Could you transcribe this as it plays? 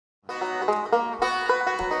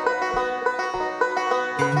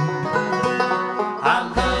I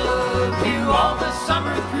loved you all the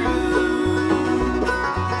summer through.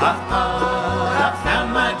 I thought I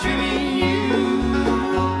found my dream in you.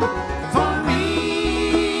 For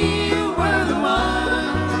me, you were the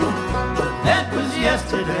one. But that was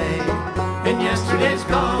yesterday, and yesterday's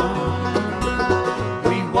gone.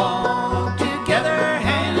 We walked together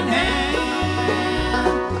hand in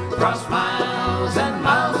hand, across miles and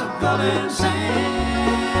miles of golden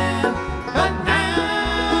sand. But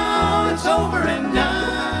now it's over and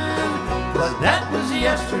done. But that was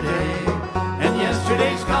yesterday, and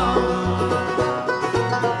yesterday's gone.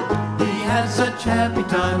 We had such happy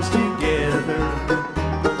times together.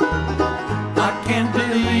 I can't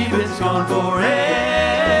believe it's gone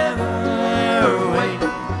forever. Wait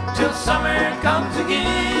till summer comes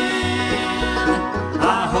again.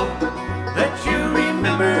 I hope that you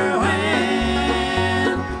remember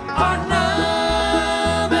when our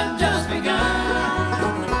love had just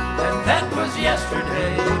begun. And that was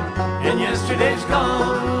yesterday, and yesterday's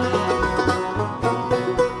gone.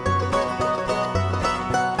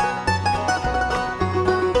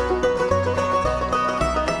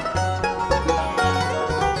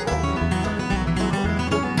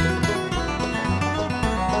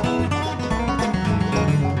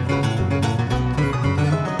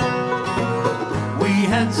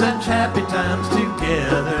 Such happy times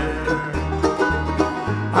together.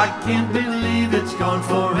 I can't believe it's gone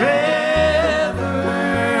forever.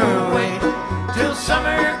 Wait till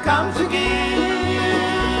summer comes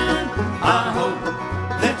again. I hope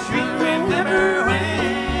that you'll remember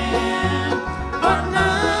when our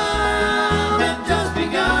love had just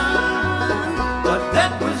begun. But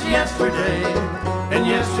that was yesterday, and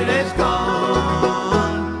yesterday's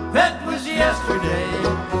gone. That was yesterday,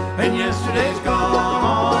 and yesterday's gone.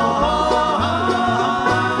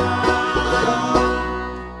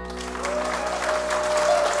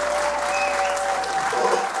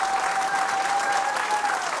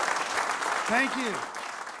 Thank you.